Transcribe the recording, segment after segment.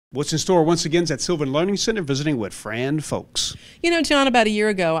What's in store once again is at Sylvan Learning Center, visiting with Fran Folks. You know, John, about a year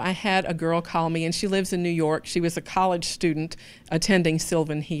ago, I had a girl call me, and she lives in New York. She was a college student attending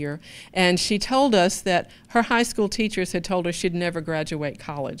Sylvan here, and she told us that her high school teachers had told her she'd never graduate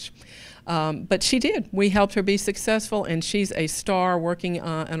college. But she did. We helped her be successful, and she's a star working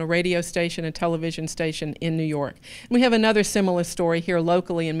on a radio station, a television station in New York. And we have another similar story here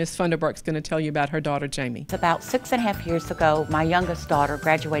locally, and Miss Funderburk's going to tell you about her daughter, Jamie. About 6.5 years ago, my youngest daughter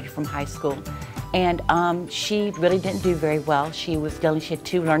graduated from high school, and she really didn't do very well. She had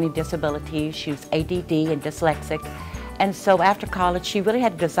 2 learning disabilities. She was ADD and dyslexic. And so after college, she really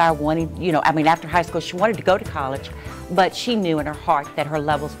had a desire after high school, she wanted to go to college, but she knew in her heart that her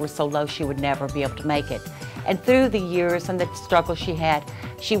levels were so low she would never be able to make it. And through the years and the struggles she had,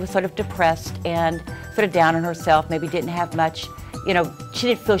 she was sort of depressed and sort of down on herself, maybe didn't have much, she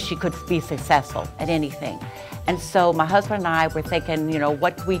didn't feel she could be successful at anything. And so my husband and I were thinking,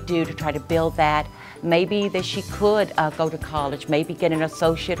 what could we do to try to build that? Maybe that she could go to college, maybe get an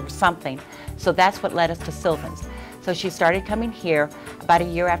associate or something. So that's what led us to Sylvan's. So she started coming here. About a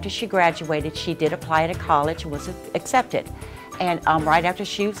year after she graduated, she did apply at a college and was accepted. And right after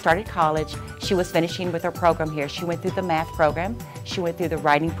she started college, she was finishing with her program here. She went through the math program, she went through the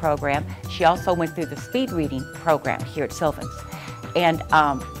writing program, she also went through the speed reading program here at Sylvan's. And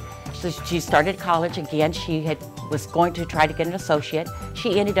so she started college again. She was going to try to get an associate.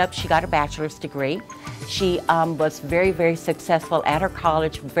 She got a bachelor's degree. She was very, very successful at her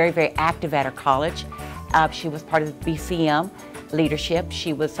college, very, very active at her college. She was part of the BCM leadership.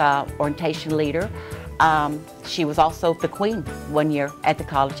 She was orientation leader. She was also the queen one year at the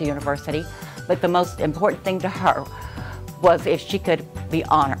college or university. But the most important thing to her was if she could be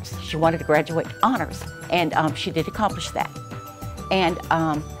honors. She wanted to graduate honors, and she did accomplish that. And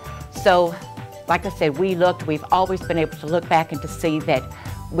so, like I said, we've always been able to look back and to see that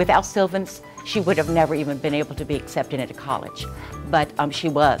without Sylvan's, she would have never even been able to be accepted into college. But she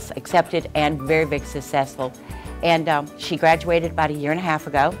was accepted and very, very successful. And she graduated about 1.5 years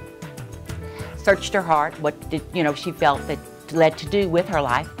ago, searched her heart, what did, she felt that led to do with her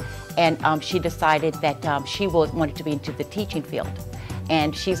life. And she decided that she wanted to be into the teaching field.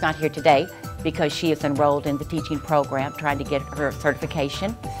 And she's not here today because she is enrolled in the teaching program, trying to get her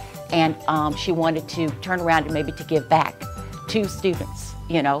certification. And she wanted to turn around and maybe to give back to students,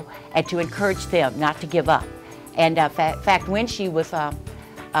 and to encourage them not to give up. And in fact, when she was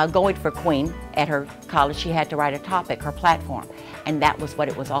going for Queen at her college, she had to write a topic, her platform, and that was what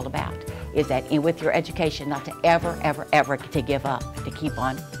it was all about, is that with your education, not to ever, ever, ever to give up, to keep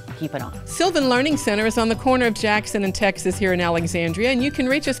on keeping on. Sylvan Learning Center is on the corner of Jackson and Texas here in Alexandria, and you can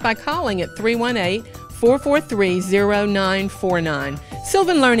reach us by calling at 318-443-0949.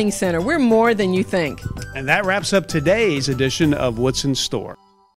 Sylvan Learning Center, we're more than you think. And that wraps up today's edition of What's in Store.